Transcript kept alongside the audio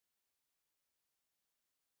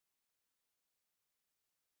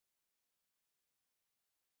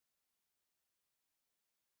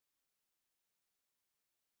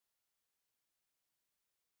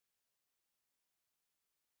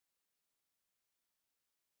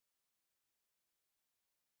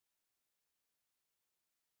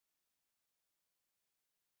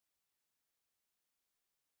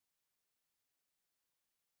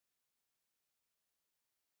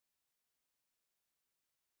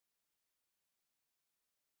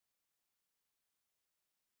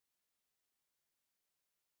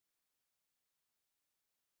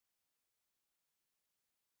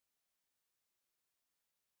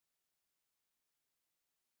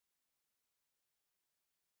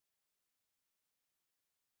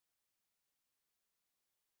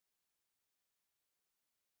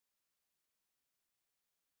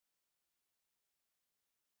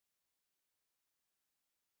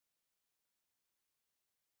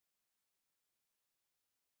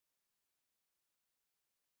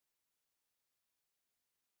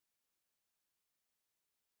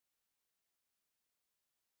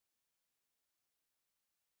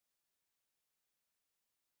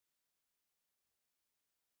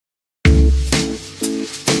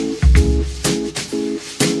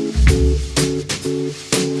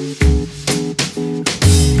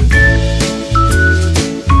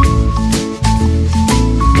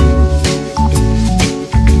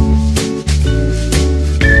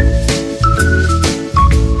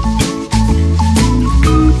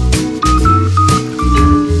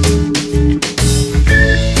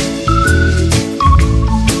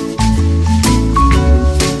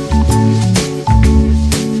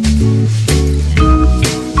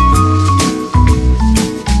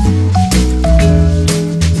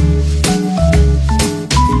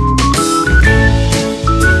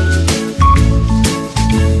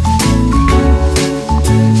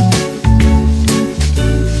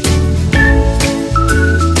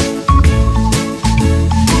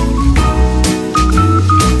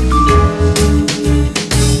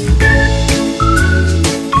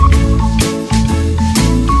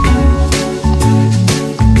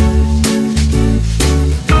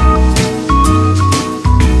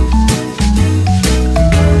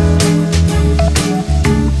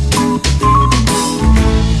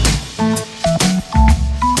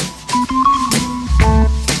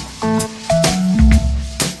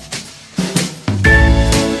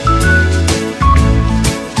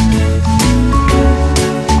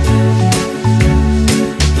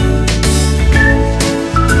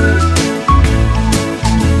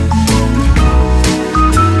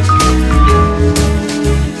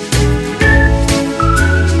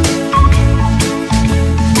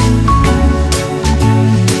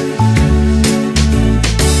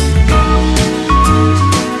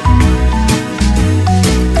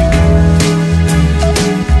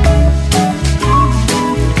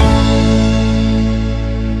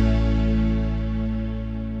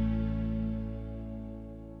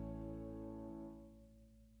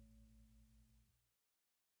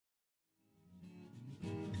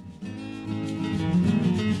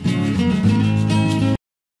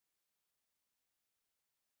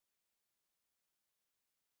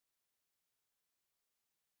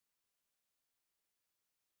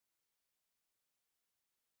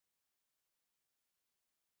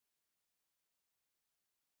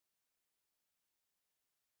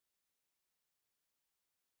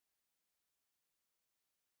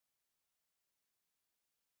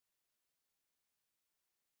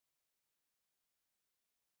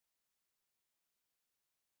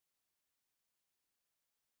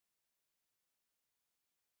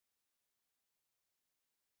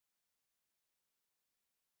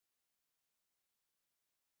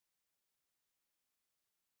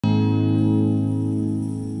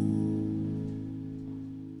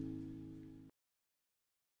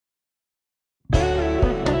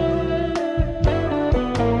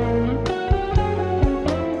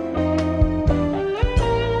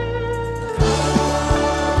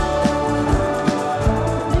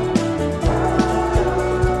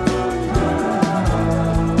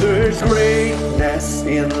greatness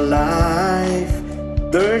in life.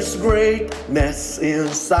 There's greatness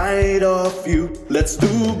inside of you. Let's do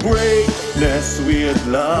greatness with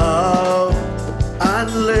love.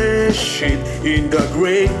 Unleash it in the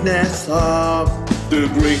greatness of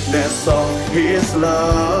His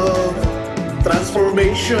love.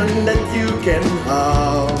 Transformation that you can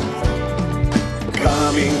have,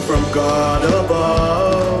 coming from God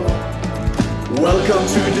above. Welcome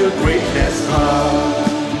to the Greatness Hub.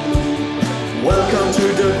 Welcome to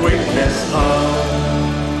the Greatness Hub.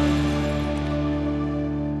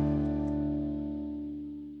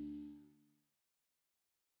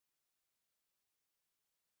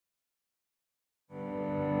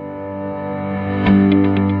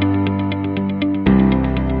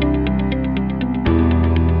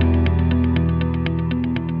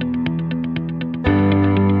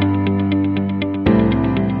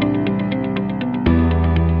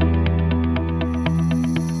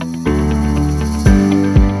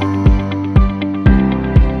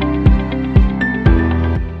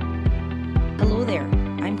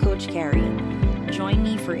 Join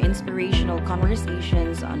me for inspirational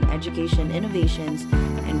conversations on education innovations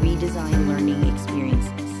and redesigned learning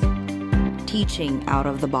experiences. Teaching Out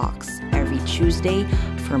of the Box every Tuesday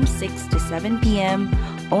from 6 to 7 p.m.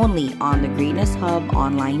 only on the Greatness Hub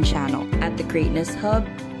online channel. At the Greatness Hub,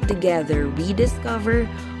 together we discover,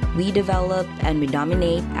 we develop, and we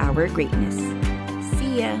dominate our greatness.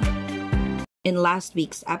 See ya! In last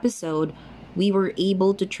week's episode, we were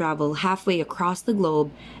able to travel halfway across the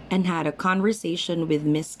globe and had a conversation with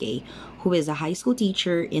Miss Kay, who is a high school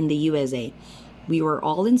teacher in the USA. We were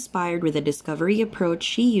all inspired with the discovery approach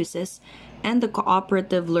she uses and the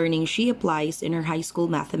cooperative learning she applies in her high school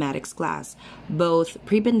mathematics class, both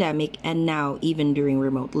pre-pandemic and now even during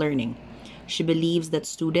remote learning. She believes that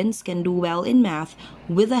students can do well in math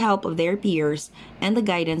with the help of their peers and the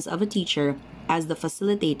guidance of a teacher as the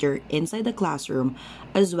facilitator inside the classroom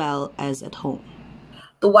as well as at home.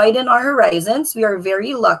 To widen our horizons, we are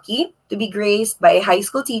very lucky to be graced by a high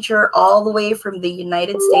school teacher all the way from the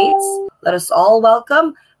United States. Let us all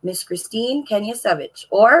welcome Miss Christine Kenyasevich,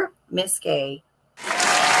 or Miss Kay.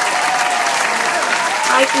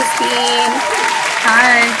 Hi, Christine.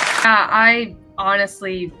 Hi. I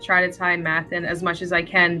honestly try to tie math in as much as I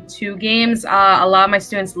can to games. A lot of my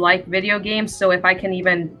students like video games, so if I can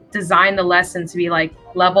even design the lesson to be like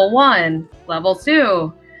level 1, level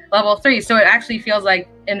 2, level 3, so it actually feels like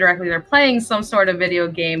indirectly they're playing some sort of video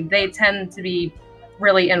game, they tend to be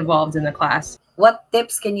really involved in the class. What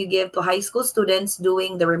tips can you give to high school students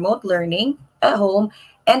doing the remote learning at home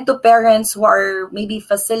and to parents who are maybe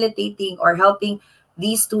facilitating or helping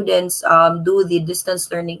these students do the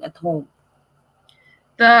distance learning at home?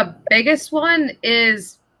 The biggest one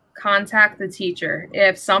is contact the teacher.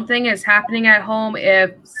 If something is happening at home,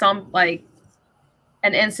 if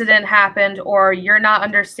an incident happened or you're not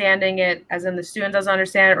understanding it, as in the student doesn't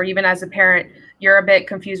understand it, or even as a parent, you're a bit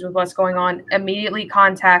confused with what's going on, immediately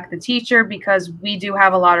contact the teacher because we do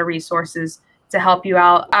have a lot of resources to help you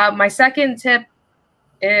out. My second tip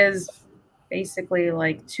is basically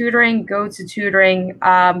like tutoring. Go to tutoring.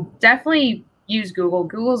 Definitely use Google.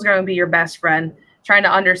 Google's going to be your best friend trying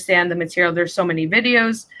to understand the material. There's so many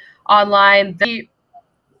videos online. The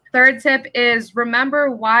third tip is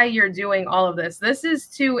remember why you're doing all of this. This is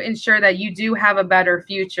to ensure that you do have a better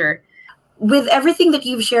future. With everything that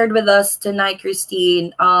you've shared with us tonight,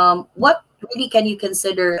 Christine, what really can you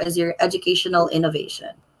consider as your educational innovation?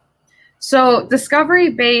 So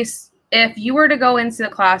discovery-based, if you were to go into the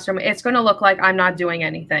classroom, it's going to look like I'm not doing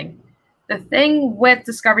anything. The thing with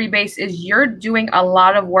discovery-based is you're doing a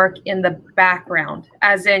lot of work in the background,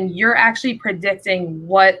 as in you're actually predicting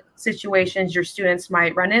what situations your students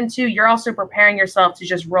might run into. You're also preparing yourself to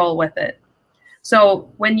just roll with it. So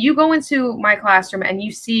when you go into my classroom and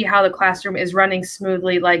you see how the classroom is running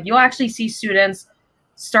smoothly, like you'll actually see students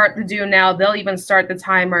start the do now. They'll even start the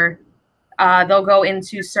timer. They'll go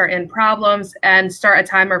into certain problems and start a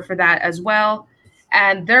timer for that as well.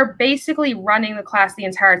 And they're basically running the class the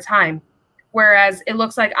entire time. Whereas it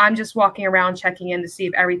looks like I'm just walking around checking in to see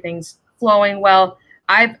if everything's flowing well.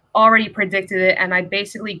 I've already predicted it and I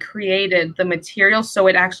basically created the material so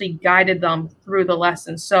it actually guided them through the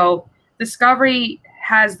lesson. So discovery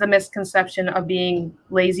has the misconception of being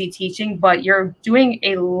lazy teaching, but you're doing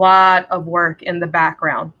a lot of work in the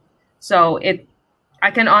background. So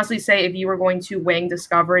I can honestly say if you were going to wing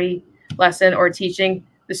discovery lesson or teaching,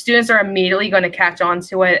 the students are immediately going to catch on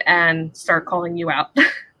to it and start calling you out.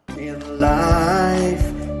 In life,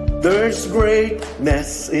 there's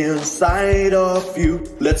greatness inside of you.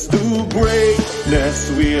 Let's do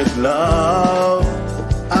greatness with love.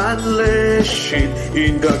 Unleash it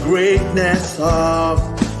in the greatness of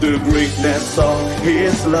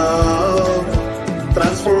His love.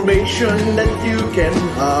 Transformation that you can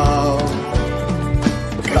have,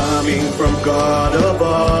 coming from God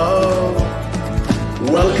above.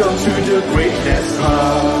 Welcome to the greatness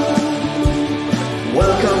hub.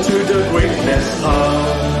 Welcome to the greatness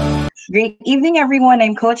hub. Great evening, everyone.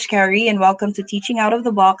 I'm Coach Carrie, and welcome to Teaching Out of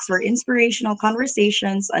the Box, where inspirational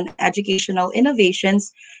conversations on educational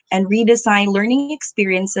innovations and redesigned learning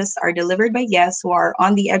experiences are delivered by guests who are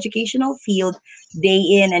on the educational field day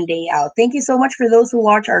in and day out. Thank you so much for those who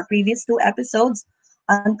watch our previous 2 episodes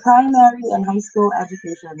on primary and high school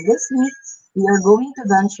education. This week, we are going to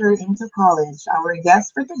venture into college. Our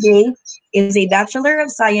guest for today is a Bachelor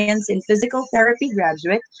of Science in Physical Therapy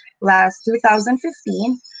graduate, class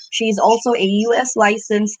 2015. She's also a U.S.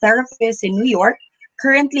 licensed therapist in New York,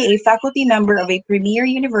 currently a faculty member of a premier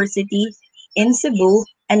university in Cebu,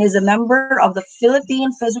 and is a member of the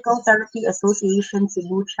Philippine Physical Therapy Association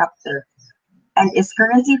Cebu chapter, and is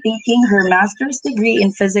currently taking her master's degree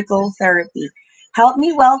in physical therapy. Help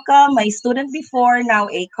me welcome my student before, now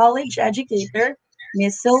a college educator,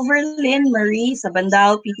 Miss Silverlyn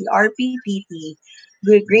Sabandal, PTRP PT.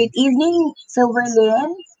 Great evening,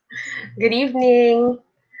 Silverlyn. Good evening.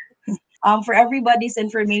 For everybody's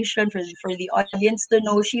information, for the audience to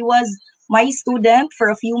know, she was my student for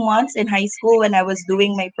a few months in high school when I was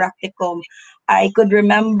doing my practicum. I could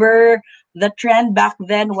remember the trend back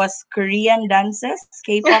then was Korean dances,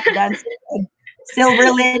 K-pop dances.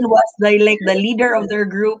 Silverlyn was the leader of their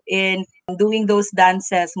group in doing those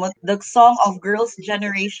dances. The song of Girls'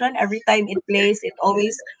 Generation, every time it plays, it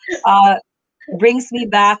always brings me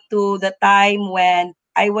back to the time when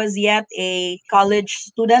I was yet a college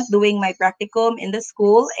student doing my practicum in the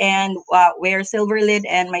school, and where Silverlyn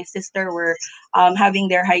and my sister were having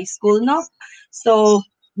their high school. No, so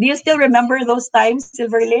do you still remember those times,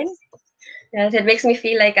 Silverlyn? Yes, it makes me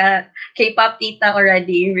feel like a K-pop tita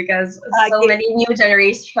already because so many new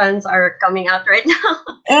generations are coming out right now.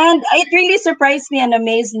 And it really surprised me and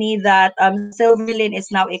amazed me that Silverlyn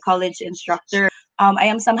is now a college instructor. I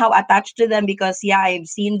am somehow attached to them because, I've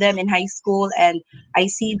seen them in high school and I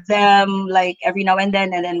see them like every now and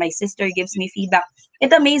then my sister gives me feedback.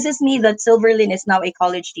 It amazes me that Silverlyn is now a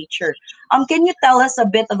college teacher. Can you tell us a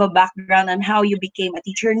bit of a background on how you became a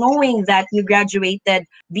teacher, knowing that you graduated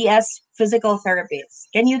BS Physical Therapist?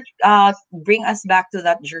 Can you bring us back to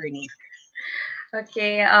that journey?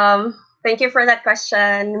 Okay, thank you for that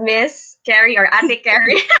question, Miss Carrie or Ate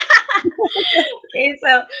Carrie. Okay,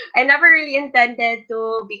 so I never really intended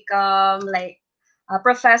to become like a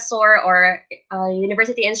professor or a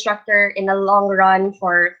university instructor in the long run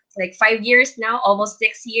for like 5 years now, almost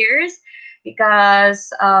 6 years, because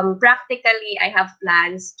practically I have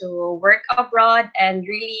plans to work abroad and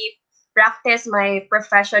really practice my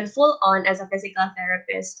profession full on as a physical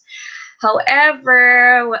therapist.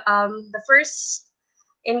 However, the first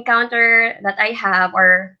encounter that I have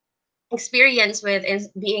or experience with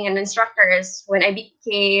being an instructor is when I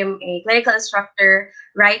became a clinical instructor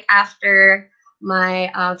right after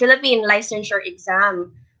my Philippine licensure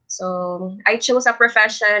exam. So I chose a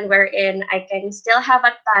profession wherein I can still have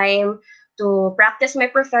a time to practice my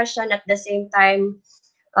profession at the same time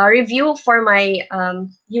review for my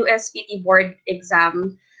USPT board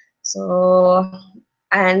exam. So,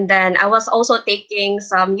 and then I was also taking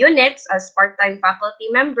some units as part-time faculty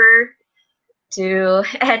member to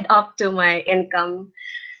add up to my income.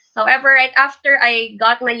 However, right after I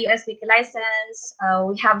got my USPT license,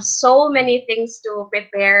 we have so many things to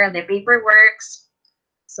prepare, the paperwork.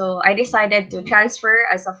 So I decided to transfer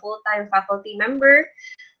as a full-time faculty member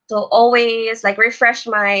to always like refresh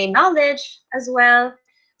my knowledge as well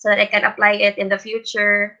so that I can apply it in the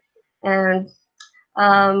future. And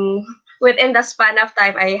within the span of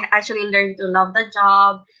time, I actually learned to love the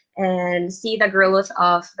job and see the growth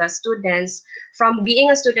of the students from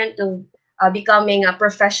being a student to becoming a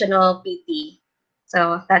professional PT.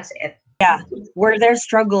 So that's it. Yeah. Were there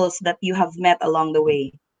struggles that you have met along the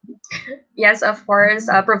way? Yes, of course,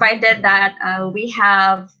 provided that we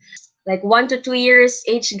have like 1 to 2 years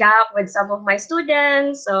age gap with some of my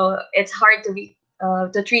students. So it's hard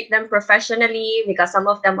to treat them professionally because some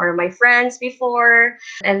of them are my friends before.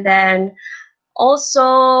 And then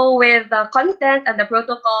also with the content and the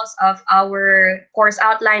protocols of our course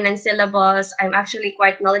outline and syllabus, I'm actually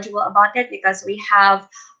quite knowledgeable about it because we have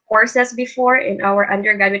courses before in our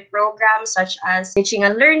undergraduate program, such as teaching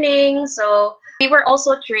and learning. So we were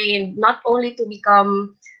also trained not only to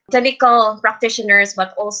become clinical practitioners,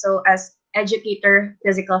 but also as educator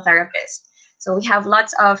physical therapists. So we have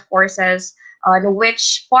lots of courses on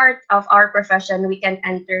which part of our profession we can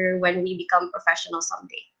enter when we become professional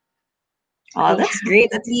someday. Oh, that's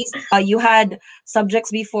great. At least you had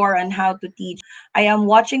subjects before on how to teach. I am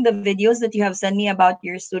watching the videos that you have sent me about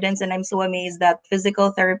your students, and I'm so amazed that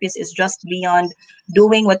physical therapist is just beyond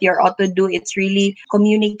doing what you're ought to do. It's really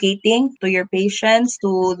communicating to your patients,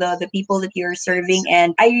 to the people that you're serving.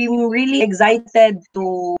 And I'm really excited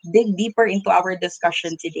to dig deeper into our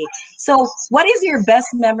discussion today. So, what is your best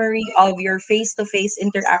memory of your face-to-face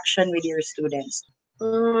interaction with your students?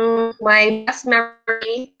 My best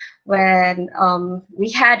memory when we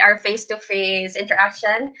had our face-to-face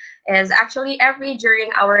interaction is actually every during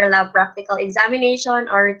our lab practical examination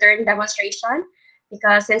or return demonstration.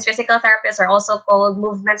 Because since physical therapists are also called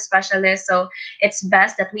movement specialists, so it's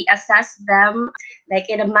best that we assess them like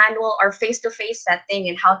in a manual or face-to-face setting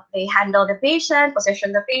and how they handle the patient,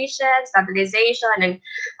 position the patient, stabilization, and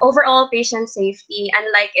overall patient safety.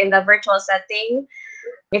 Unlike in the virtual setting,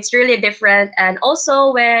 it's really different. And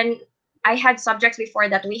also when I had subjects before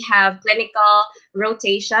that we have clinical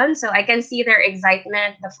rotation, so I can see their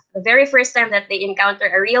excitement the very first time that they encounter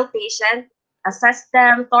a real patient, assess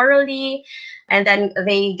them thoroughly, and then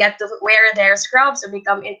they get to wear their scrubs or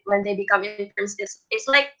when they become interns. It's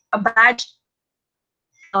like a badge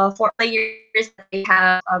for the years that they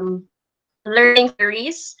have learning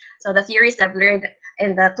theories. So the theories that I've learned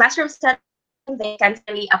in the classroom setting, they can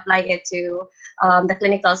really apply it to the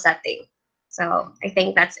clinical setting. So I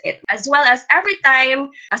think that's it. As well as every time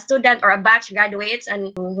a student or a batch graduates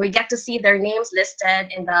and we get to see their names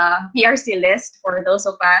listed in the PRC list for those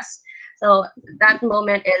who pass. So that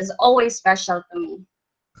moment is always special to me.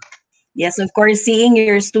 Yes, of course, seeing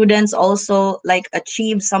your students also like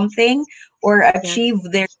achieve something or achieve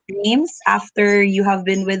their dreams after you have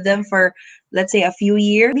been with them for, let's say, a few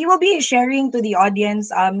years. We will be sharing to the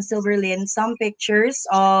audience, Silverlyn, some pictures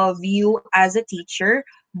of you as a teacher,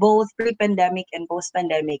 both pre-pandemic and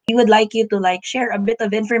post-pandemic. We would like you to like share a bit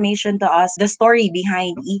of information to us, the story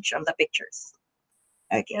behind each of the pictures.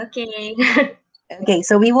 Okay. Okay. Okay,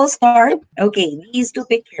 so we will start. Okay, these two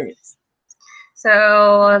pictures.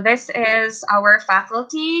 So this is our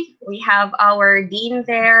faculty. We have our dean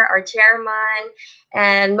there, our chairman,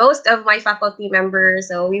 and most of my faculty members.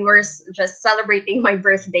 So we were just celebrating my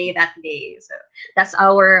birthday that day. So that's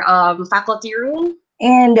our faculty room.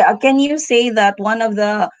 And can you say that one of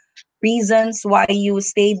the reasons why you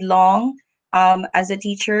stayed long as a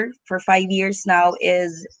teacher for 5 years now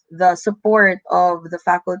is the support of the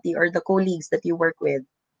faculty or the colleagues that you work with?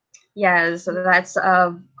 Yes, so that's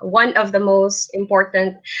one of the most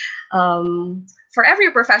important, for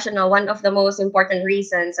every professional, one of the most important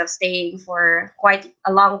reasons of staying for quite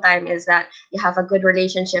a long time is that you have a good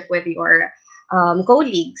relationship with your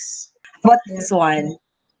colleagues. What's this one?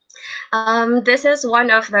 This is one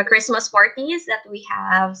of the Christmas parties that we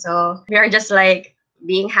have. So we are just like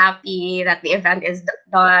being happy that the event is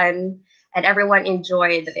done and everyone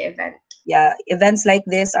enjoyed the event. Yeah, events like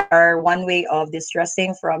this are one way of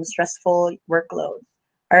distressing from stressful workload.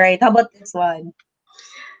 All right, how about this one?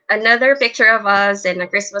 Another picture of us in a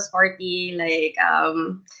Christmas party, like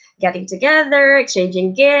getting together,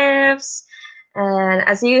 exchanging gifts, and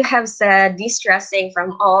as you have said, de-stressing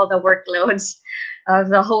from all the workloads of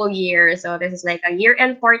the whole year. So this is like a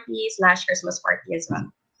year-end party / Christmas party as well.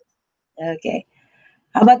 Okay.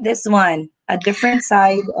 How about this one? A different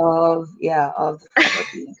side of the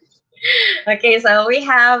faculty. Okay, so we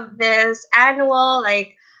have this annual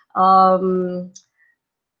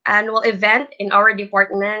annual event in our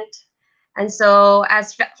department. And so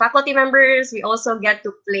as faculty members, we also get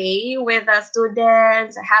to play with the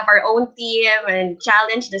students, have our own team and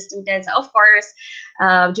challenge the students, of course,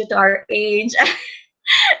 due to our age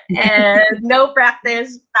and no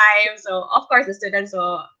practice time. So of course the students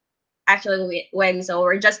will actually win. So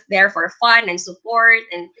we're just there for fun and support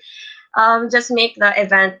and just make the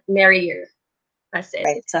event merrier. That's it.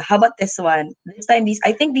 Right. So how about this one? This time,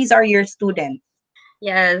 I think these are your students.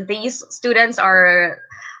 Yeah, these students are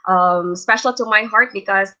special to my heart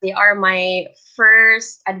because they are my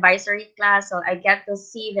first advisory class. So I get to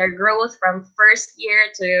see their growth from first year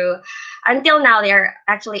to until now. They are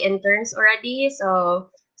actually interns already. So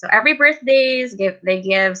every birthdays they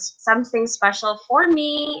give something special for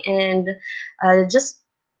me and just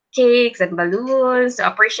cakes and balloons to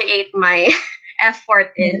appreciate my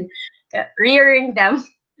effort in rearing them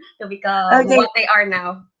to become what they are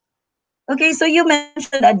now. Okay, so you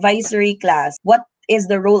mentioned advisory class. What is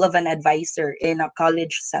the role of an advisor in a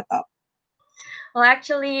college setup? Well,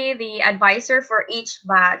 actually, the advisor for each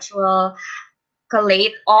batch will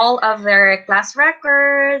collate all of their class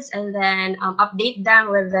records and then update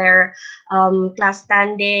them with their class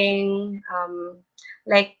standing,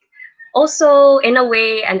 like also in a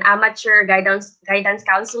way an amateur guidance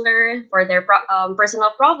counselor for their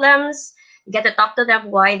personal problems. You get to talk to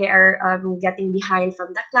them why they are getting behind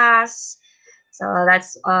from the class. So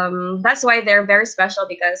that's why they're very special,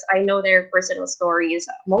 because I know their personal stories,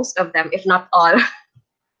 most of them, if not all.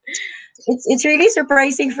 It's really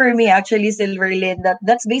surprising for me, actually, Silverlyn, that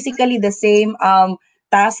that's basically the same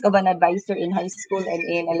task of an advisor in high school and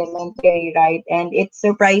in elementary, right? And it's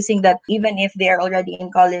surprising that even if they are already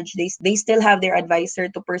in college, they still have their advisor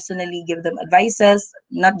to personally give them advices,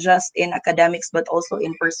 not just in academics but also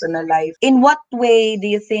in personal life. In what way do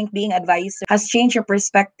you think being advisor has changed your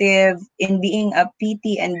perspective in being a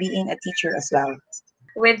PT and being a teacher as well?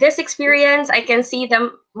 With this experience, I can see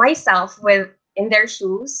them myself with in their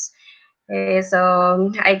shoes. Okay,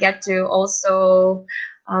 so I get to also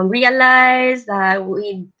realize that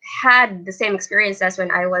we had the same experiences when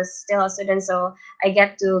I was still a student. So I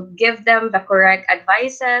get to give them the correct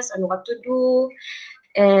advices on what to do.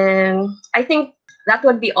 And I think that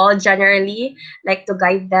would be all generally, like to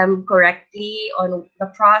guide them correctly on the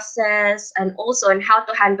process and also on how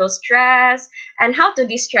to handle stress and how to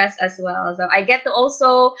de-stress as well. So I get to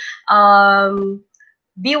also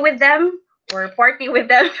be with them or party with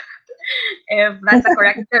them if that's a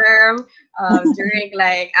correct term, during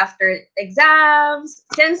like after exams,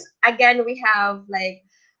 since again we have like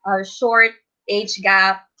a short age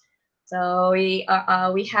gap, so we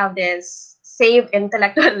have this same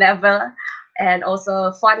intellectual level and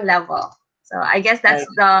also fun level. So I guess that's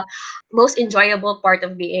the most enjoyable part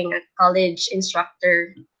of being a college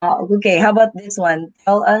instructor. Okay, how about this one?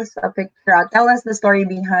 Tell us a picture. Tell us the story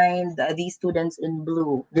behind these students in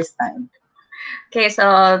blue this time. Okay,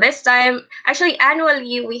 so this time, actually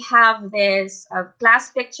annually, we have this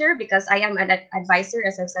class picture, because I am an advisor,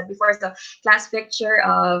 as I've said before. So class picture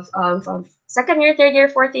of from second year, third year,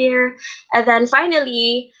 fourth year. And then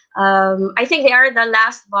finally, I think they are the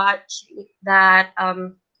last batch that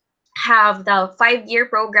have the 5-year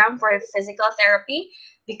program for physical therapy,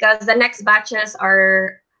 because the next batches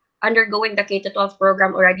are undergoing the K-12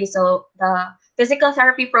 program already. So the physical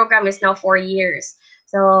therapy program is now 4 years.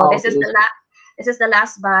 So this is the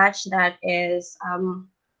last batch that is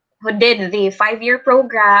who did the 5-year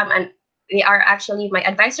program, and they are actually my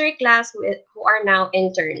advisory class who are now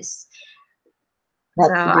interns. That's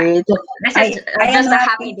so great. this is just a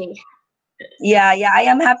happy day. Yeah, I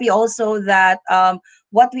am happy also that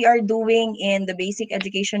what we are doing in the basic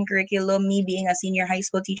education curriculum, me being a senior high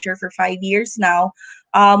school teacher for 5 years now,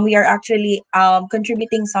 we are actually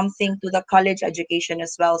contributing something to the college education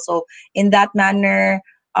as well. So in that manner,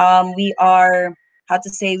 we are, how to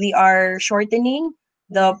say, we are shortening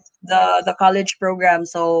the college program.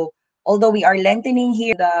 So although we are lengthening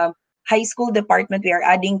here the high school department, we are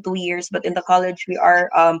adding 2 years, but in the college we are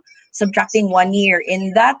subtracting 1 year.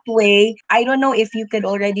 In that way, I don't know if you could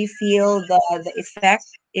already feel the effect.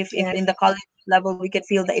 If in the college level we could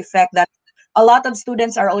feel the effect that a lot of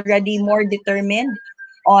students are already more determined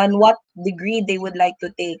on what degree they would like to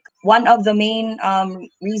take. One of the main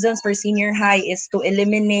reasons for senior high is to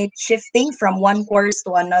eliminate shifting from one course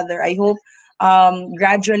to another. I hope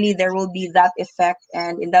gradually there will be that effect,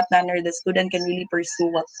 and in that manner the student can really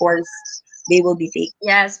pursue what course they will be taking.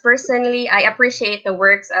 Yes, personally, I appreciate the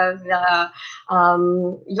works of the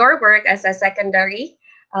your work as a secondary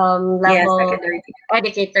level Secondary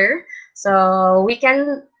educator. So we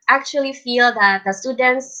can actually feel that the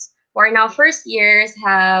students who are now first years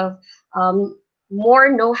have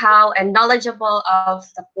more know-how and knowledgeable of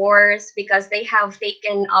the course, because they have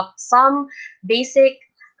taken up some basic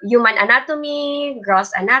human anatomy,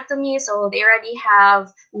 gross anatomy. So they already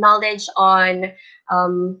have knowledge on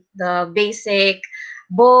the basic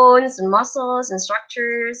bones and muscles and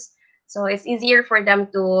structures. So it's easier for them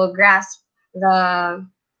to grasp the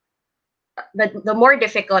more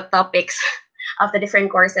difficult topics of the different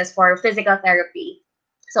courses for physical therapy.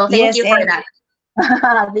 So thank you for that.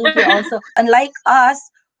 Thank you also. Unlike us,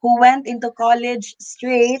 who went into college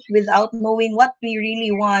straight without knowing what we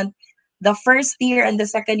really want, the first year and the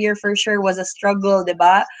second year for sure was a struggle,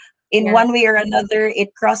 diba? In one way or another,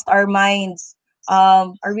 it crossed our minds.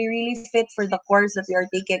 Are we really fit for the course that we are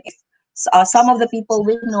taking? If some of the people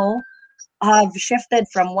we know have shifted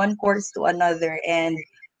from one course to another, and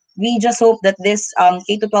we just hope that this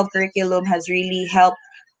K-12 curriculum has really helped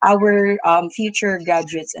our future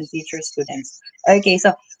graduates and future students. Okay,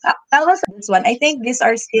 so tell us this one. I think these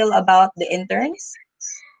are still about the interns.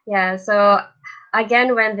 Yeah, so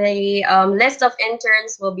again, when the list of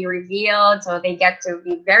interns will be revealed, so they get to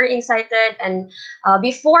be very excited. And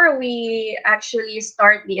before we actually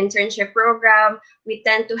start the internship program, we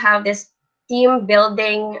tend to have this team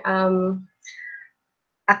building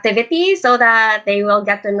activity so that they will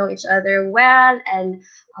get to know each other well and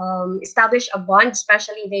establish a bond.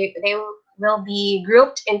 Especially they will be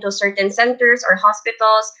grouped into certain centers or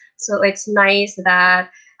hospitals. So it's nice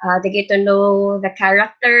that they get to know the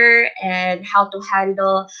character and how to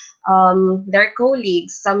handle their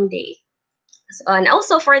colleagues someday. So, and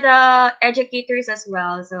also for the educators as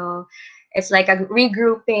well. So it's like a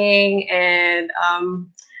regrouping and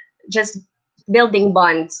just building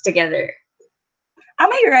bonds together.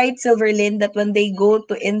 Am I right, Silverlyn, that when they go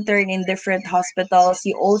to intern in different hospitals,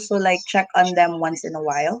 you also like check on them once in a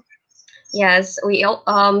while? Yes,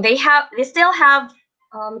 they still have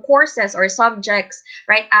courses or subjects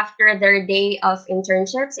right after their day of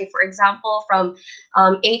internship. Say for example, from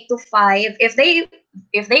 8 to 5, if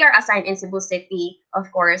they are assigned in Cebu City,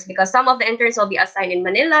 of course, because some of the interns will be assigned in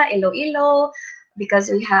Manila, Iloilo, because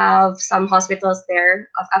we have some hospitals there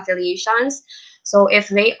of affiliations. So if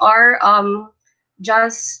they are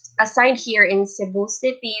just assigned here in Cebu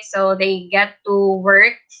City, so they get to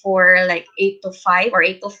work for like 8 to 5 or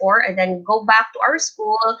 8 to 4, and then go back to our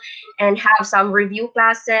school and have some review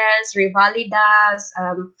classes, revalidas,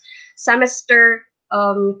 semester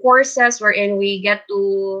courses wherein we get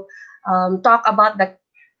to talk about the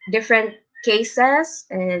different cases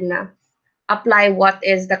and apply what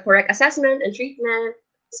is the correct assessment and treatment.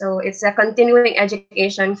 So it's a continuing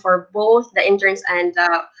education for both the interns and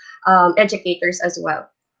the educators as well.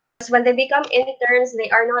 When they become interns, they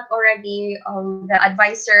are not already the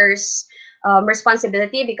advisor's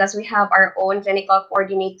responsibility, because we have our own clinical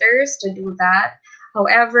coordinators to do that.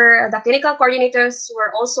 However, the clinical coordinators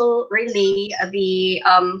will also relay the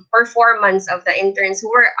performance of the interns who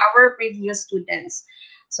were our previous students.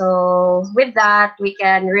 So with that, we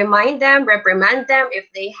can remind them, reprimand them if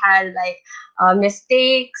they had like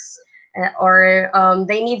mistakes, or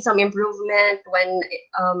they need some improvement when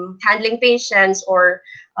handling patients or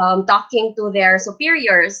talking to their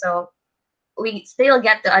superiors. So we still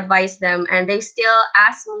get to advise them, and they still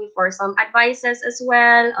ask me for some advices as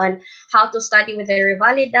well on how to study with the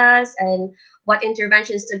revalidas and what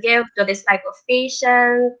interventions to give to this type of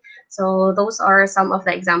patient. So those are some of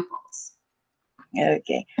the examples.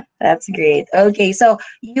 Okay, that's great. Okay, so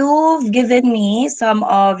you've given me some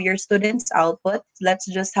of your students' output. Let's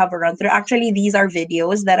just have a run through. Actually, these are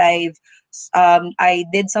videos that I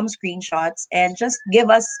did some screenshots, and just give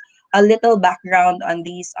us a little background on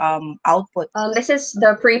these outputs. This is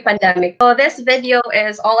the pre-pandemic. So this video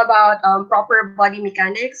is all about proper body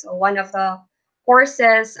mechanics. So one of the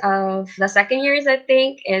courses of the second years, I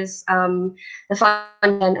think, is the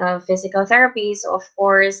foundation of physical therapy. So of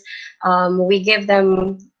course, we give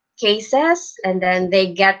them cases, and then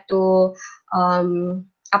they get to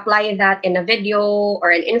apply that in a video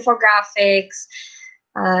or an infographics,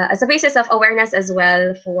 as a basis of awareness as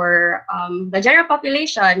well for the general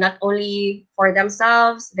population, not only for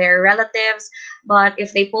themselves, their relatives, but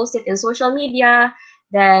if they post it in social media,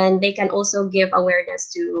 then they can also give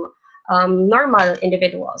awareness to normal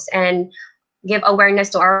individuals and give awareness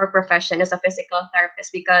to our profession as a physical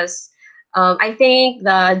therapist, because I think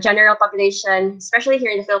the general population, especially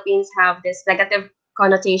here in the Philippines, have this negative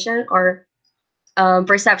connotation or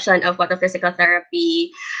perception of what a physical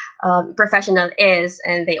therapy professional is,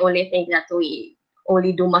 and they only think that we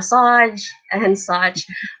only do massage and such.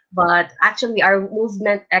 But actually, we are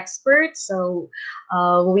movement experts, so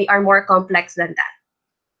we are more complex than that.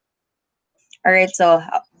 All right, so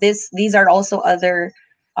these are also other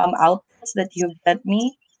outputs that you've sent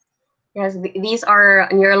me. Yes, these are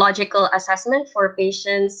neurological assessment for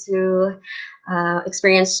patients who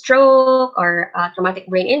experience stroke or traumatic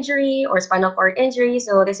brain injury or spinal cord injury.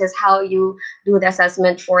 So this is how you do the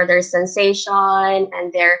assessment for their sensation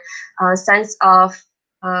and their sense of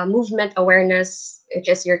movement awareness, which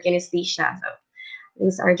is your kinesthesia. So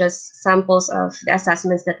these are just samples of the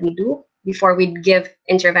assessments that we do before we give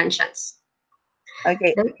interventions.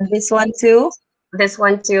 Okay, this one too. This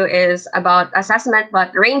one too is about assessment,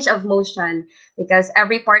 but range of motion, because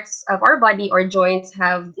every parts of our body or joints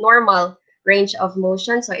have normal range of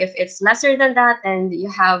motion. So if it's lesser than that, then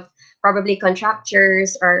you have probably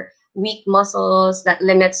contractures or weak muscles that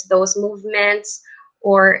limits those movements.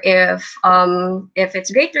 Or if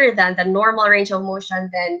it's greater than the normal range of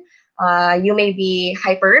motion, then you may be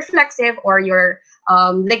hyperreflexive, or your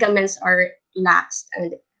ligaments are laxed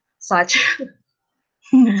and such.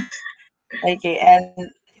 Okay, and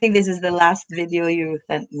I think this is the last video you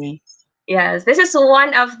sent me. Yes, this is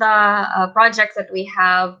one of the projects that we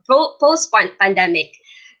have post-pandemic.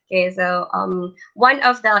 Okay, so one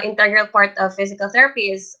of the integral part of physical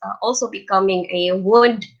therapy is also becoming a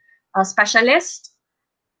wound specialist.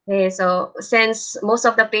 Okay, so since most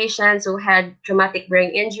of the patients who had traumatic brain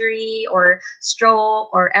injury or stroke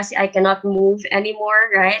or SCI cannot move anymore,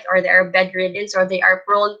 right? Or they are bedridden, or they are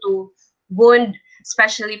prone to wound,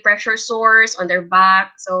 especially pressure sores on their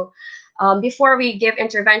back. So before we give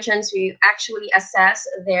interventions, we actually assess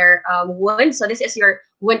their wound. So this is your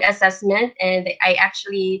wound assessment, and I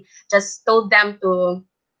actually just told them to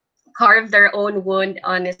carve their own wound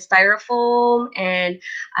on a styrofoam and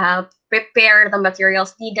prepare the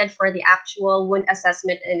materials needed for the actual wound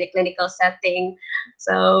assessment in a clinical setting.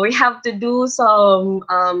 So we have to do some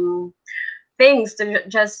things to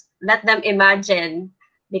just let them imagine,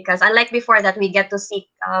 because unlike before that we get to see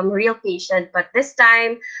real patient, but this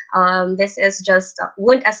time this is just a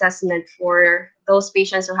wound assessment for those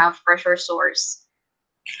patients who have pressure sores.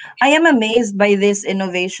 I am amazed by this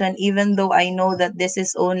innovation, even though I know that this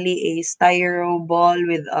is only a styro ball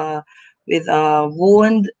with a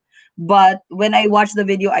wound. But when I watched the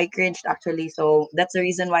video, I cringed actually. So that's the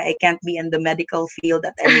reason why I can't be in the medical field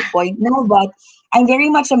at any point now. But I'm very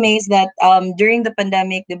much amazed that during the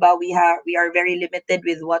pandemic, diba, we are very limited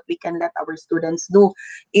with what we can let our students do.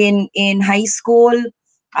 In high school,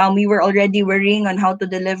 we were already worrying on how to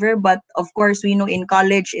deliver, but of course we know in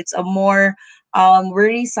college it's a more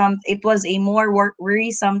worrisome, it was a more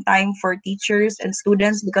worrisome time for teachers and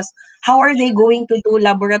students, because how are they going to do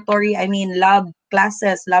laboratory, I mean lab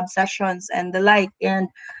classes, lab sessions and the like. And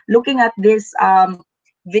looking at this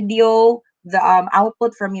video, the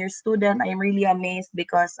output from your student, I'm really amazed,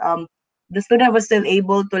 because the student was still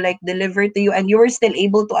able to like deliver to you, and you were still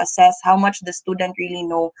able to assess how much the student really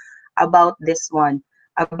know about this one,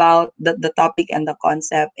 about the topic and the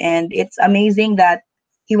concept. And it's amazing that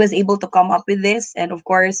he was able to come up with this. And of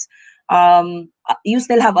course, you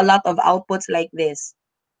still have a lot of outputs like this.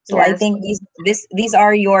 So I Yes. think these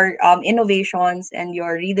are your innovations and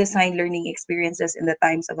your redesigned learning experiences in the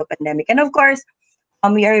times of a pandemic. And of course,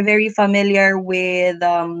 we are very familiar with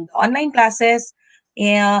online classes.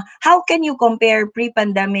 And how can you compare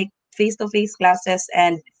pre-pandemic face-to-face classes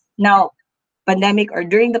and now pandemic, or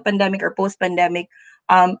during the pandemic or post-pandemic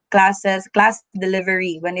class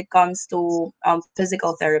delivery when it comes to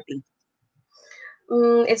physical therapy?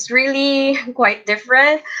 It's really quite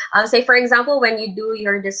different. Say, for example, when you do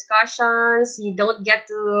your discussions, you don't get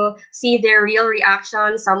to see their real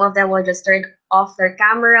reactions. Some of them will just turn off their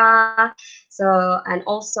camera. So, and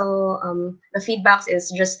also the feedbacks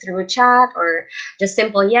is just through chat or just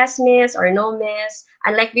simple yes, miss, or no, miss.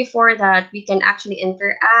 Unlike before that, we can actually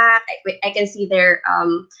interact. I can see their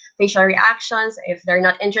facial reactions if they're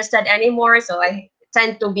not interested anymore. So I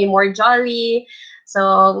tend to be more jolly.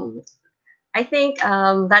 So I think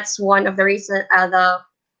that's one of the the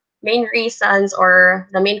main reasons or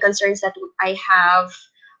the main concerns that I have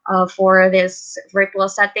for this virtual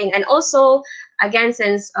setting. And also, again,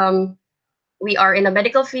 since we are in a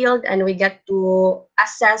medical field and we get to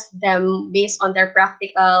assess them based on their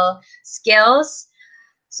practical skills.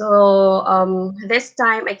 So this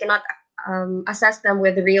time I cannot assess them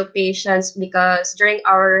with real patients, because during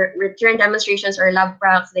our return demonstrations or lab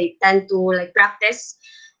pracs, they tend to like practice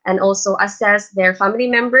and also assess their family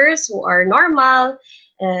members who are normal.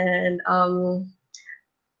 And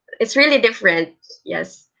it's really different.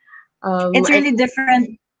 Yes. It's really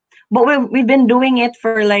different, but we've been doing it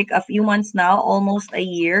for like a few months now, almost a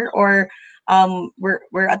year, or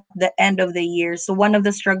we're at the end of the year. So one of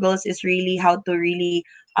the struggles is really how to really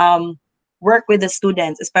work with the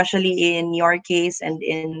students, especially in your case and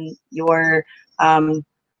in your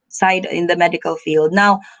side in the medical field.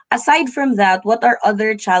 Now, aside from that, what are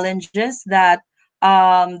other challenges that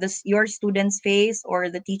your students face, or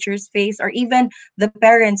the teachers face, or even the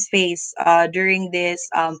parents face during this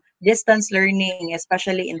distance learning,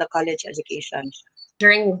 especially in the college education?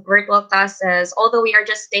 During virtual classes, although we are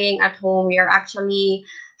just staying at home, we are actually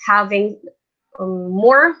having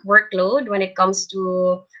more workload when it comes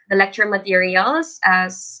to the lecture materials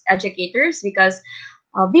as educators, because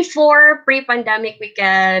before pre-pandemic we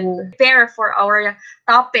can prepare for our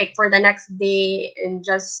topic for the next day in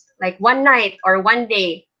just like one night or one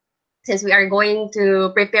day, since we are going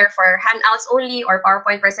to prepare for handouts only or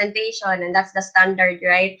PowerPoint presentation, and that's the standard,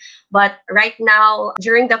 right? But right now,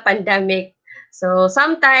 during the pandemic, so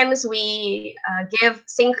sometimes we give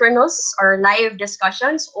synchronous or live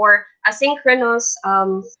discussions, or asynchronous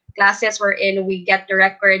classes wherein we get to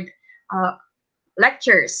record uh,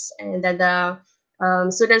 lectures, and then the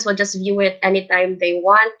students will just view it anytime they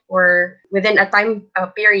want or within a time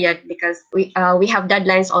period, because we have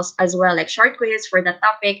deadlines also, as well, like short quiz for the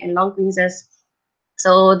topic and long quizzes.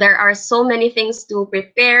 So there are so many things to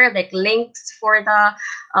prepare, like links for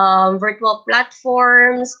the virtual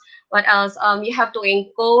platforms. What else? You have to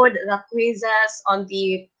encode the quizzes on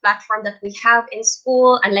the platform that we have in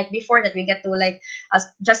school. Unlike before, that we get to like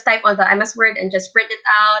just type on the MS Word and just print it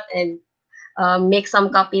out and make some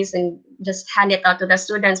copies and just hand it out to the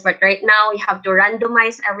students. But right now, we have to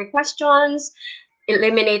randomize every questions,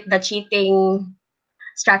 eliminate the cheating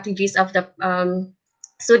strategies of the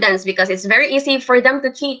students, because it's very easy for them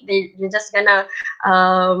to cheat. They're just gonna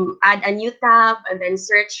add a new tab and then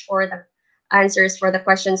search for the answers for the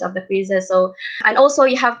questions of the quizzes. So, and also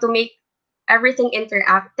you have to make everything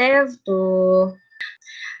interactive to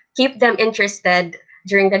keep them interested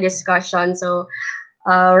during the discussion. So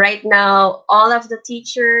right now, all of the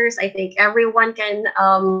teachers, I think everyone can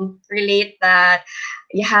relate that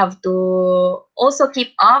you have to also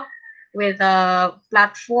keep up with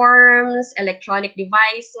platforms, electronic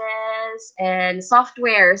devices, and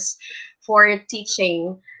softwares for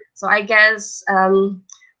teaching. So I guess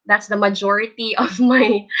that's the majority of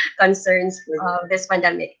my concerns this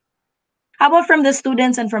pandemic. How about from the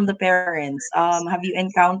students and from the parents? Have you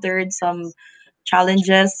encountered some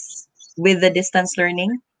challenges with the distance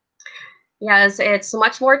learning? Yes, it's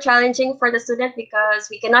much more challenging for the student because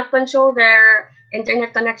we cannot control their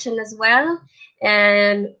internet connection as well.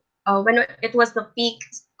 And when it was the peak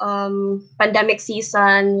pandemic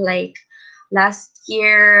season, like last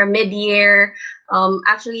year, mid-year,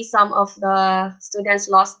 actually some of the students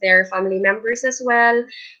lost their family members as well.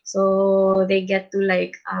 So they get to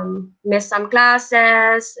like miss some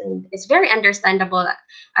classes, and it's very understandable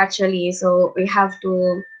actually. So we have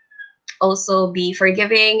to also be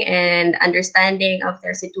forgiving and understanding of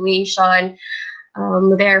their situation,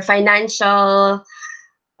 their financial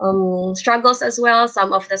struggles as well.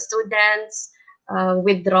 Some of the students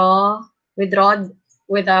withdraw with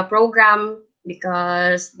a program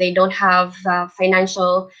because they don't have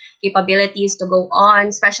financial capabilities to go on.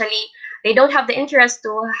 Especially, they don't have the interest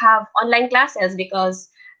to have online classes because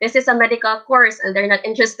this is a medical course and they're not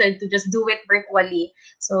interested to just do it virtually.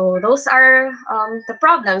 So those are the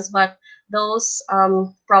problems, but those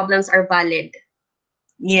problems are valid.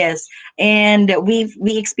 Yes, and we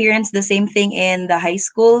experienced the same thing in the high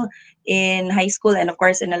school, and of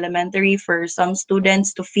course in elementary, for some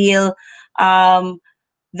students to feel um,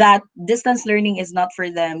 that distance learning is not for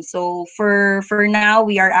them. So for now,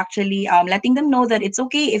 we are actually letting them know that it's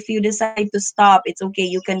okay if you decide to stop. It's okay.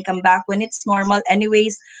 You can come back when it's normal.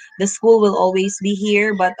 Anyways, the school will always be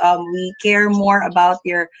here, but we care more about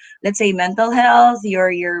your, let's say, mental health,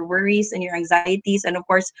 your worries and your anxieties, and of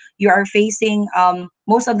course, you are facing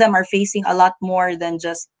most of them are facing a lot more than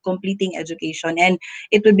just completing education, and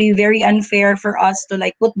it would be very unfair for us to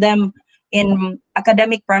like put them in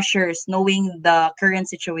academic pressures knowing the current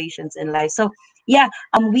situations in life. So yeah,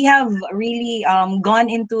 we have really gone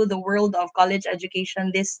into the world of college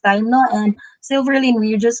education this time, no? And Silverlyn,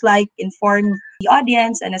 we just like inform the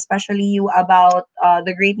audience and especially you about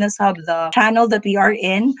the Greatness Hub, the channel that we are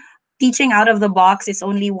in. Teaching Out of the Box is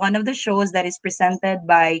only one of the shows that is presented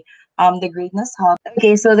by the Greatness Hub.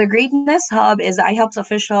 Okay, so the Greatness Hub is iHelp's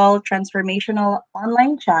official transformational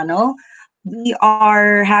online channel. We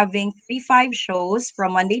are having 3-5 shows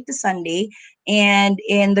from Monday to Sunday, and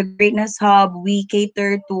in the Greatness Hub, we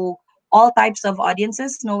cater to all types of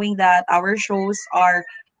audiences, knowing that our shows are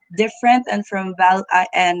different and from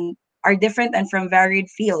varied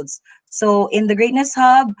fields. So in the Greatness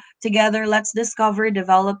Hub, together, let's discover,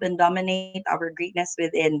 develop, and dominate our greatness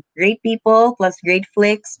within. Great people plus great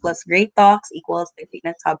flicks plus great talks equals the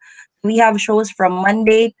Greatness Hub. We have shows from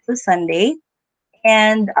Monday to Sunday,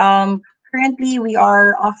 and currently we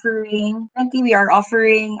are offering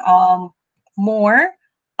more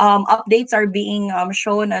updates are being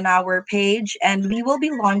shown on our page, and we will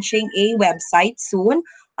be launching a website soon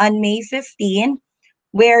on May 15,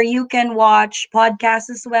 where you can watch podcasts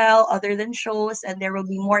as well other than shows, and there will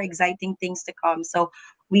be more exciting things to come. So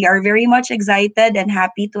we are very much excited and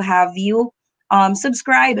happy to have you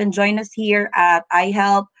subscribe and join us here at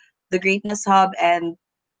iHelp, the Greatness Hub, and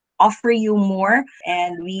offer you more.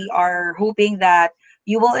 And we are hoping that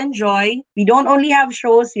you will enjoy. We don't only have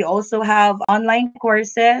shows, we also have online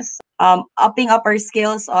courses. Upping up our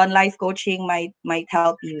skills on life coaching might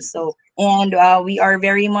help you. So, and we are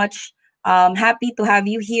very much happy to have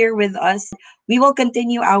you here with us. We will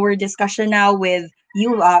continue our discussion now with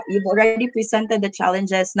you. You've already presented the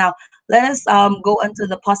challenges. Now, let us go on to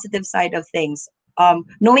the positive side of things.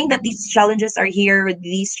 Knowing that these challenges are here,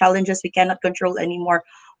 these challenges we cannot control anymore,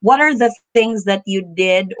 what are the things that you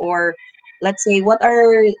did, or let's say,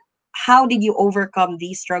 how did you overcome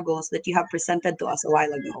these struggles that you have presented to us a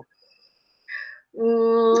while ago?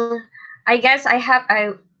 Mm, I guess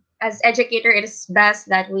as educator, it is best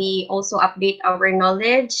that we also update our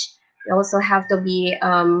knowledge. We also have to be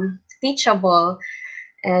teachable,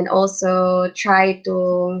 and also try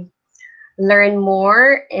to learn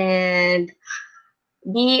more and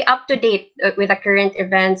be up to date with the current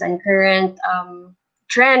events and current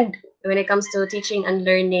trend when it comes to teaching and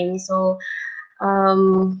learning. So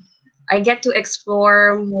um, I get to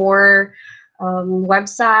explore more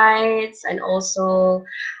websites, and also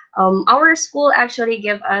our school actually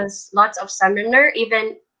give us lots of seminar.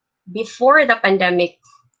 Even before the pandemic,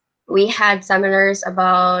 we had seminars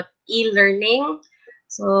about e-learning.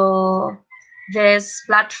 So this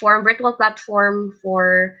platform, virtual platform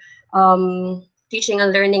for teaching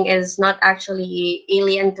and learning, is not actually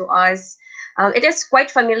alien to us. It is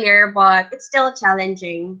quite familiar, but it's still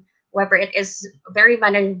challenging. However, it is very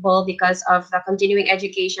manageable because of the continuing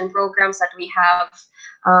education programs that we have,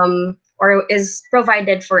 or is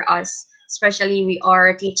provided for us. Especially, we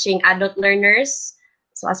are teaching adult learners.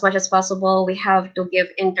 So as much as possible, we have to give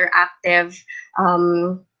interactive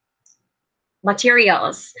um,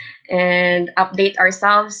 materials and update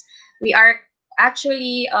ourselves. We are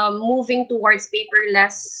actually moving towards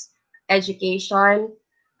paperless education,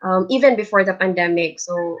 even before the pandemic.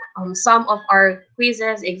 So some of our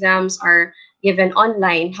quizzes, exams are given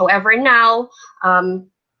online. However, now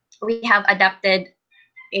we have adapted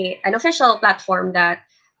an official platform that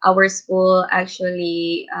our school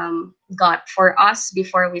actually got for us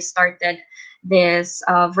before we started this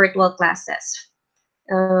virtual classes,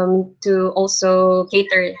 to also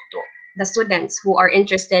cater to the students who are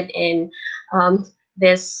interested in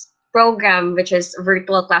this program, which is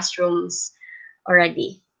virtual classrooms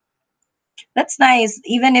already. That's nice.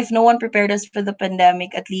 Even if no one prepared us for the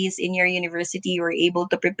pandemic, at least in your university, you were able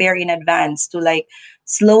to prepare in advance to like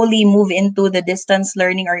slowly move into the distance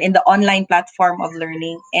learning or in the online platform of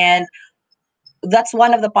learning. And that's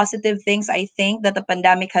one of the positive things I think that the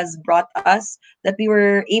pandemic has brought us, that we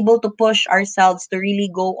were able to push ourselves to really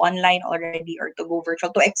go online already, or to go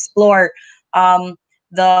virtual, to explore um,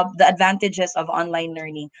 the advantages of online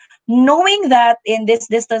learning. Knowing that in this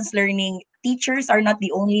distance learning, teachers are not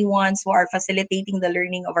the only ones who are facilitating the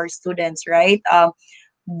learning of our students, right?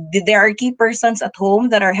 There are key persons at home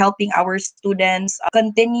that are helping our students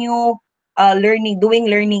continue doing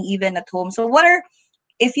learning even at home. So what are,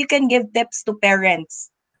 if you can give tips to parents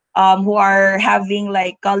who are having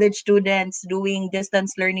like college students doing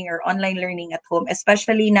distance learning or online learning at home,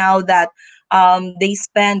 especially now that they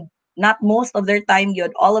spend not most of their time,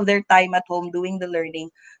 yet all of their time at home doing the learning.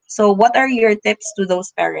 So what are your tips to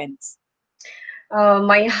those parents?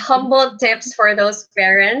 My humble tips for those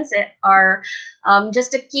parents are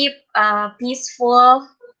just to keep a peaceful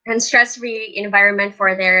and stress-free environment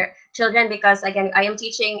for their children, because again, I am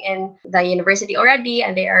teaching in the university already,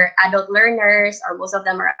 and they are adult learners, or most of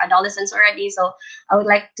them are adolescents already. So I would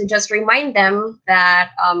like to just remind them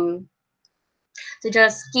that to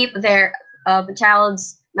just keep their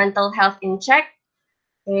child's mental health in check.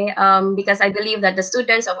 Okay, because I believe that the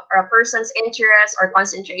students or a person's interest or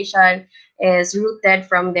concentration is rooted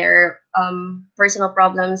from their personal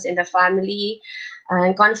problems in the family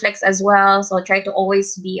and conflicts as well. So try to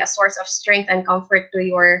always be a source of strength and comfort to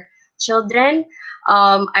your children.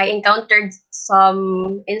 I encountered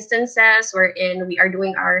some instances wherein we are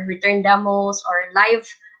doing our return demos or live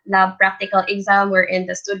lab practical exam, wherein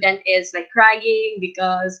the student is like crying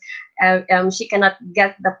because she cannot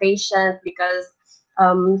get the patient, because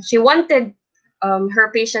she wanted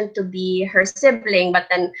her patient to be her sibling, but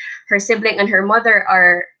then her sibling and her mother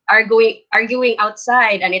are arguing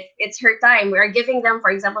outside, and it's her time. We are giving them, for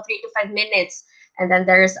example, 3 to 5 minutes, and then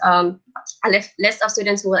there's a list of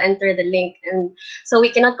students who will enter the link, and so we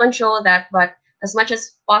cannot control that. But as much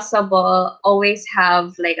as possible, always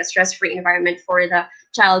have like a stress-free environment for the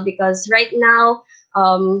child, because right now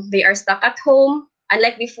they are stuck at home.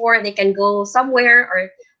 Unlike before, they can go somewhere or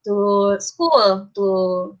to school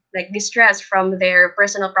to like distress from their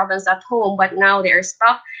personal problems at home, but now they're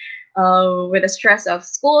stuck with the stress of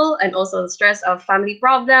school and also the stress of family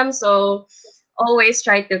problems. So always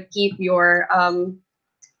try to keep your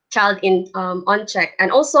child in on check.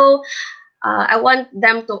 And also I want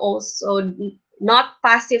them to also not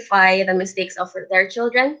pacify the mistakes of their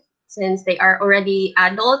children, since they are already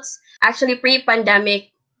adults. Actually, pre-pandemic,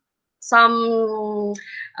 some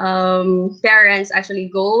parents actually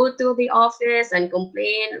go to the office and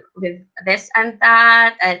complain with this and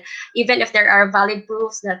that, and even if there are valid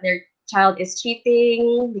proofs that their child is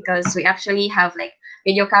cheating, because we actually have like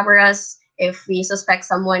video cameras if we suspect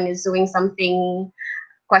someone is doing something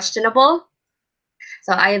questionable.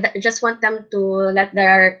 So just want them to let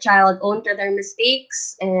their child own to their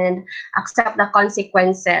mistakes and accept the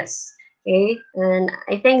consequences. Okay, and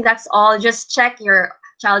I think that's all. Just check your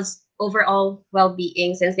child's overall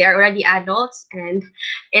well-being since they are already adults, and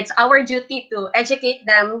it's our duty to educate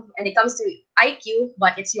them when it comes to IQ,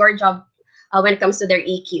 but it's your job when it comes to their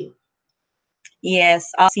EQ.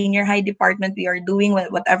 Yes, senior high department, we are doing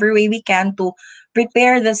whatever way we can to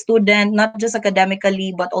prepare the student, not just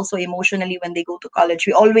academically, but also emotionally when they go to college.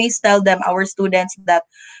 We always tell them, our students, that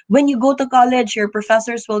when you go to college, your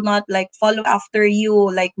professors will not like follow after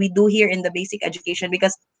you like we do here in the basic education,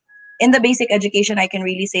 because in the basic education, I can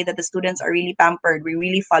really say that the students are really pampered. We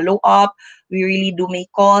really follow up, we really do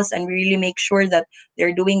make calls, and we really make sure that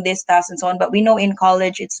they're doing this task and so on. But we know in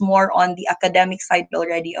college, it's more on the academic side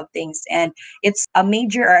already of things. And it's a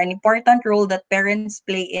major or an important role that parents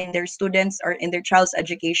play in their students or in their child's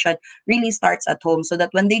education really starts at home, so that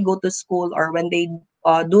when they go to school or when they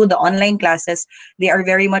do the online classes, they are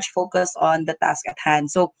very much focused on the task at hand.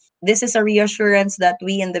 So this is a reassurance that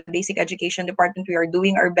we in the basic education department, we are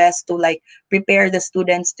doing our best to like prepare the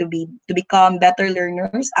students to become better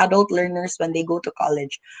learners, adult learners when they go to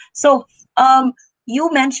college. So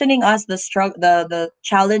you mentioning us the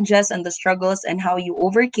challenges and the struggles and how you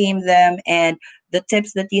overcame them, and the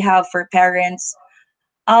tips that you have for parents.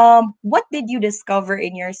 What did you discover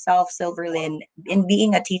in yourself, Silverlyn, in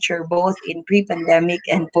being a teacher, both in pre-pandemic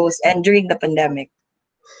and post and during the pandemic?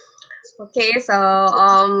 Okay, so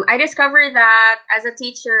I discovered that as a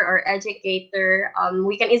teacher or educator,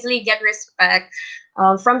 we can easily get respect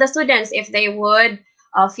from the students if they would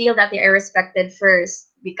feel that they are respected first.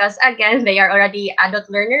 Because again, they are already adult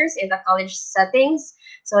learners in the college settings.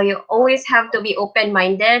 So you always have to be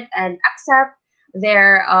open-minded and accept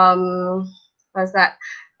their what's that?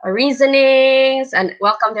 Reasonings, and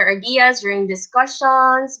welcome their ideas during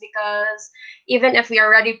discussions, because even if we are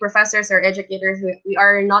already professors or educators, we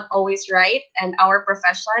are not always right, and our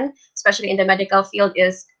profession, especially in the medical field,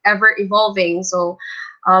 is ever evolving. So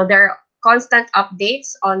there are constant updates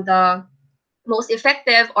on the most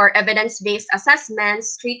effective or evidence-based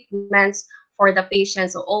assessments, treatments for the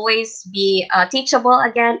patient. So always be teachable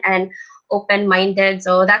again and open-minded.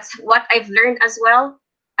 So that's what I've learned as well.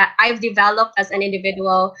 I've developed as an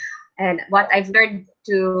individual, and what I've learned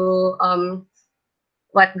to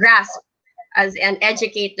grasp as an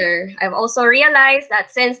educator. I've also realized that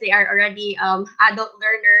since they are already adult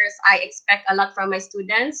learners, I expect a lot from my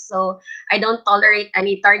students. So I don't tolerate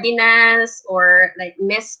any tardiness or like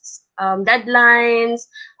missed deadlines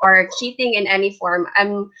or cheating in any form.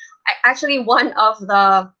 I'm actually one of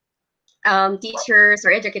the teachers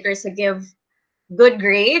or educators who give good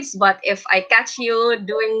grades, but if I catch you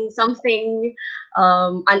doing something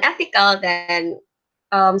unethical, then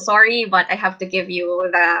sorry, but I have to give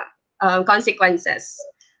you the consequences.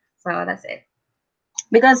 So that's it.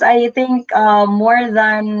 Because I think more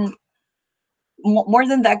than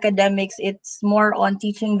the academics, it's more on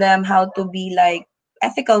teaching them how to be like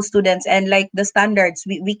ethical students and like the standards.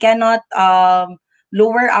 We cannot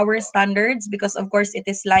lower our standards, because of course it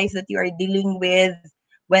is life that you are dealing with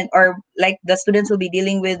when, or like the students will be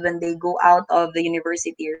dealing with when they go out of the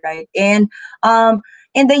university, right? And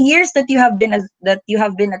in the years that you have been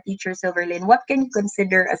a teacher, Silverlyn, what can you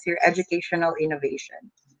consider as your educational innovation?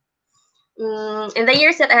 In the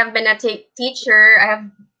years that I have been a teacher, I have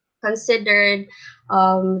considered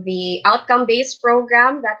the outcome-based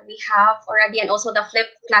program that we have already, and also the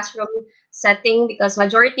flipped classroom setting, because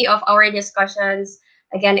majority of our discussions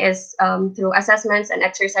again is through assessments and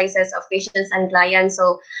exercises of patients and clients.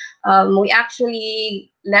 So we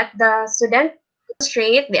actually let the student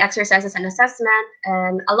demonstrate the exercises and assessment,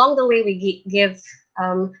 and along the way we give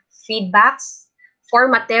feedbacks,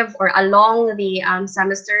 formative or along the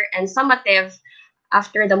semester, and summative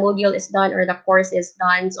after the module is done or the course is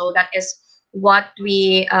done. So that is what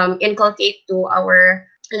we inculcate to our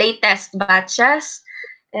latest batches.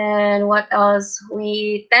 And what else?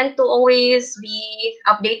 We tend to always be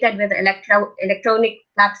updated with electronic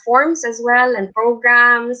platforms as well, and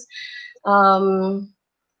programs.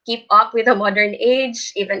 Keep up with the modern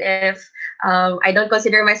age, even if I don't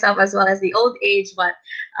consider myself as well as the old age, but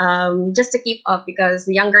just to keep up, because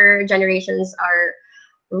the younger generations are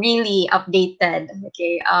really updated.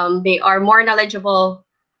 Okay, they are more knowledgeable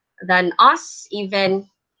than us, even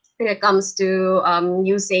when it comes to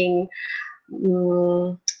using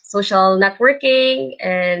social networking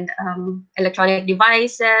and electronic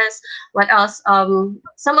devices. What else?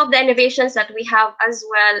 Some of the innovations that we have as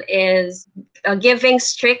well is giving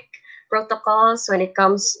strict protocols when it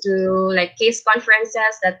comes to like case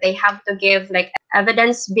conferences, that they have to give like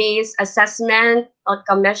evidence-based assessment,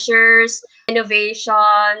 outcome measures,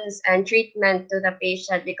 innovations, and treatment to the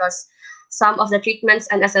patient, because some of the treatments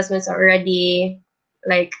and assessments are already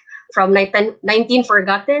like from 19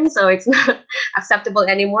 forgotten, so it's not acceptable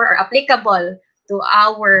anymore or applicable to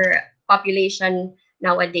our population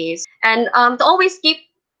nowadays. And to always keep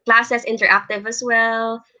classes interactive as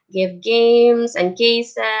well, give games and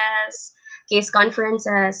cases, case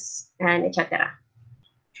conferences, and etc.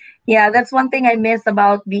 Yeah, that's one thing I miss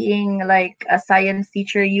about being like a science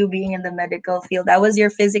teacher, you being in the medical field. I was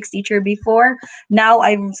your physics teacher before. Now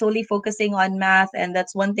I'm solely focusing on math, and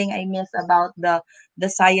that's one thing I miss about the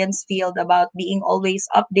science field, about being always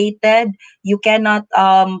updated. You cannot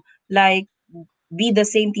like be the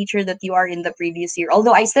same teacher that you are in the previous year.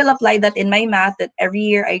 Although I still apply that in my math, that every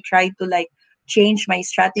year I try to like change my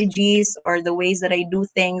strategies or the ways that I do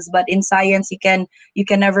things. But in science, you can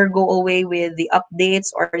never go away with the updates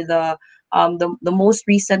or the most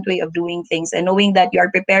recent way of doing things. And knowing that you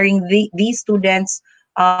are preparing these students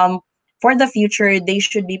for the future, they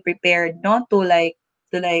should be prepared not to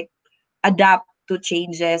adapt to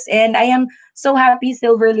changes. And I am so happy,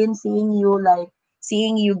 Silverlyn,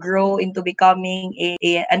 seeing you grow into becoming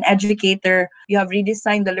an educator. You have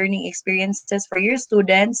redesigned the learning experiences for your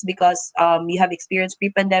students because you have experienced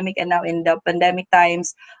pre-pandemic, and now in the pandemic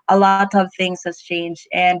times, a lot of things has changed.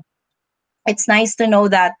 And it's nice to know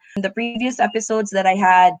that in the previous episodes that I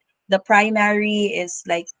had, the primary is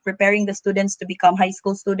like preparing the students to become high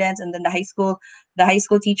school students, and then the high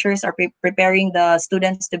school teachers are preparing the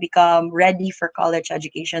students to become ready for college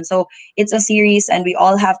education. So it's a series, and we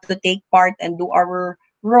all have to take part and do our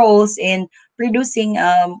roles in producing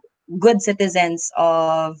good citizens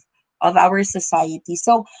of our society.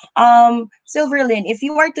 So Silverlyn, if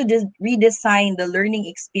you were to redesign the learning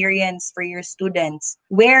experience for your students,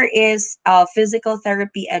 where is physical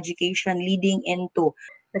therapy education leading into?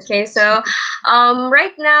 Okay, so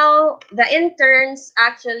right now the interns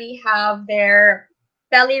actually have their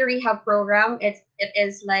tele rehab program. It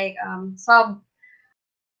is like sub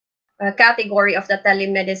category of the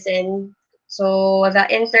telemedicine. So the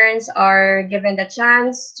interns are given the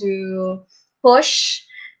chance to push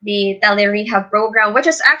the tele rehab program, which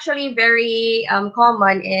is actually very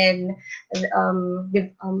common in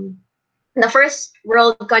the first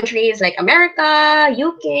world countries like America,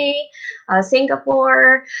 UK,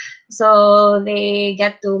 Singapore. So they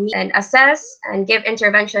get to meet and assess and give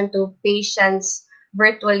intervention to patients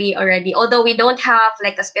virtually already. Although we don't have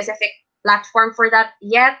like a specific platform for that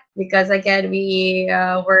yet, because again, we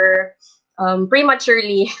were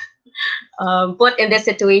prematurely put in this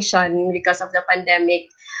situation because of the pandemic.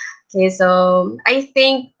 Okay, so I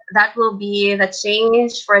think that will be the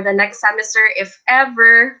change for the next semester, if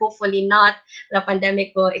ever, hopefully not, the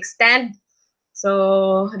pandemic will extend.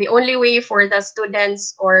 So the only way for the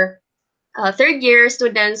students or third year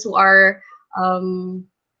students who are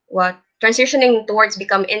transitioning towards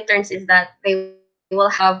become interns is that they will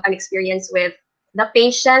have an experience with the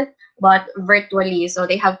patient, but virtually. So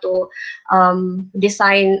they have to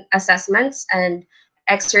design assessments and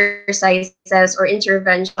exercises or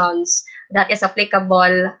interventions that is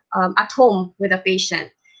applicable at home with the patient.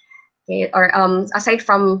 Okay, or aside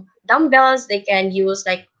from dumbbells, they can use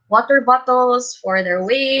like water bottles for their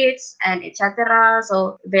weights and etc.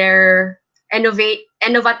 So their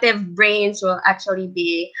innovative brains will actually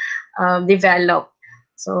be developed.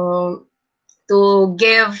 So to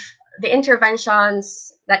give the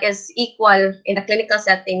interventions that is equal in the clinical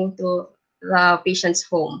setting to the patient's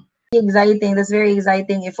home. Exciting. That's very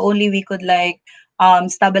exciting. If only we could like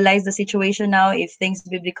stabilize the situation now. If things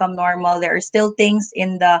will become normal, there are still things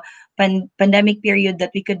in the pandemic period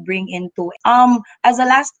that we could bring into. As a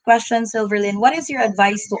last question, Silverlyn, what is your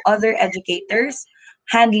advice to other educators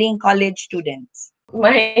handling college students?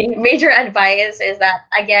 My major advice is that,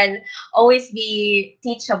 again, always be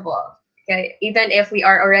teachable. Okay? Even if we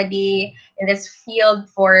are already in this field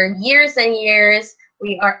for years and years,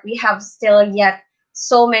 we have still yet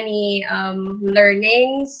so many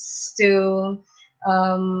learnings to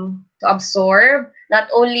absorb, not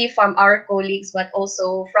only from our colleagues but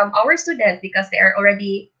also from our students, because they are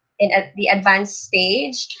already in the advanced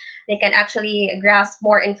stage. They can actually grasp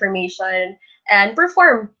more information and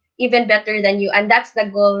perform even better than you. And that's the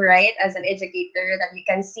goal, right? As an educator, that you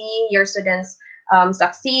can see your students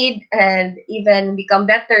succeed and even become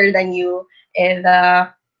better than you in the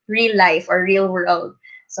real life or real world.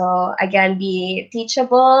 So again, be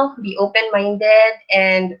teachable, be open-minded,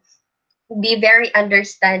 and be very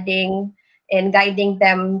understanding in guiding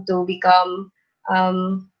them to become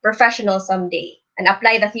professional someday and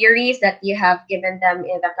apply the theories that you have given them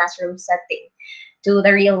in the classroom setting to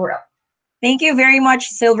the real world. Thank you very much,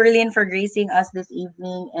 Silverlyn, for gracing us this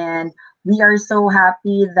evening. And we are so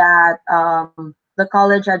happy that the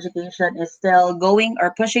college education is still going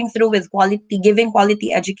or pushing through with quality, giving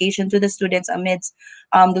quality education to the students amidst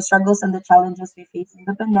the struggles and the challenges we face in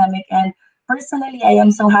the pandemic. And personally, I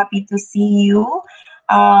am so happy to see you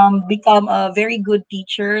become a very good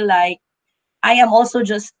teacher. Like, I am also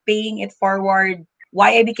just paying it forward.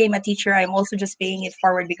 Why I became a teacher, I'm also just paying it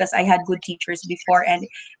forward because I had good teachers before. And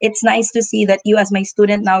it's nice to see that you, as my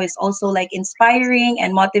student now, is also like inspiring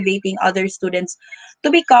and motivating other students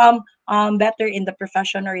to become better in the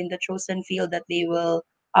profession or in the chosen field that they will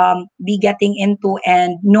be getting into.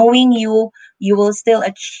 And knowing you, you will still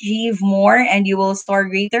achieve more and you will soar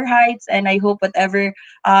greater heights. And I hope whatever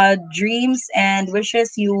dreams and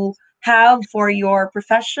wishes you have for your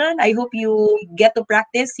profession, I hope you get to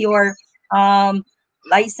practice your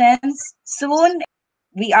license soon.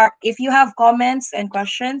 We are, if you have comments and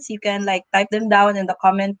questions, you can like type them down in the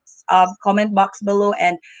comment box below,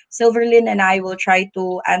 and Silverlyn and I will try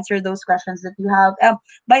to answer those questions that you have.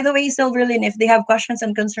 By the way, Silverlyn, if they have questions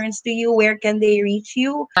and concerns to you, where can they reach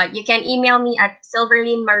you? You can email me at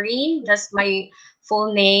silverlynmarie, just my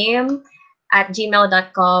full name, at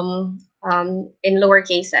gmail.com in lower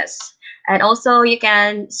cases. And also you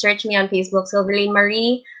can search me on Facebook, Silverlyn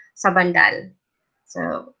Marie Sabandal.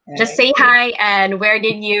 So just say hi, and where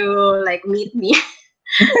did you like meet me?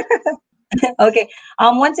 Okay.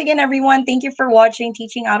 Once again, everyone, thank you for watching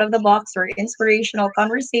Teaching Out of the Box, or inspirational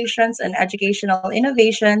conversations and educational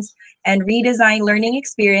innovations and redesigned learning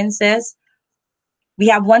experiences. We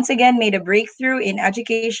have once again made a breakthrough in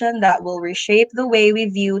education that will reshape the way we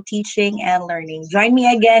view teaching and learning. Join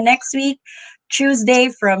me again next week, Tuesday,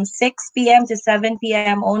 from 6 p.m. to 7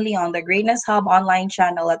 p.m. only on the Greatness Hub online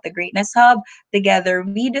channel. At the Greatness Hub, together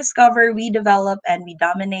we discover, we develop, and we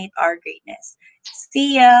dominate our greatness.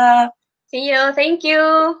 See ya! See you. Thank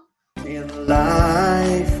you. In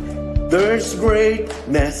life, there's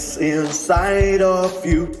greatness inside of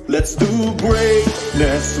you. Let's do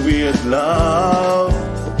greatness with love.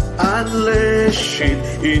 Unleash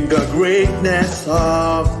it in the greatness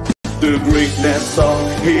of the greatness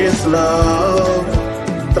of His love.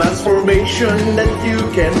 Transformation that you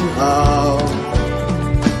can have,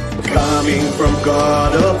 coming from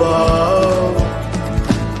God above.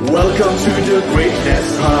 Welcome to the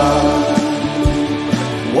Greatness Hub.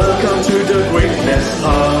 Welcome to the Greatness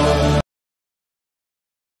Hub.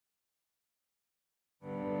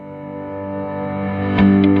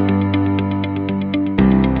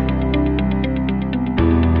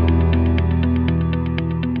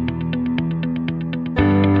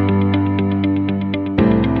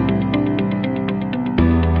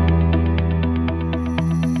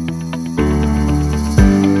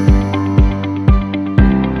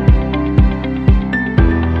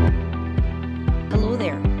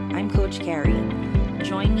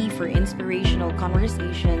 Inspirational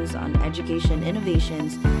conversations on education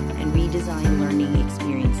innovations and redesigned learning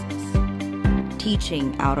experiences.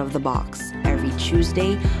 Teaching Out of the Box every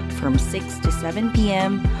Tuesday from 6 to 7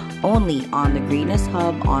 p.m. only on the Greatness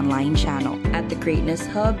Hub online channel. At the Greatness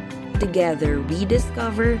Hub, together we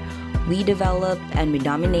discover, we develop, and we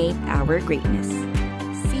dominate our greatness.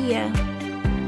 See ya!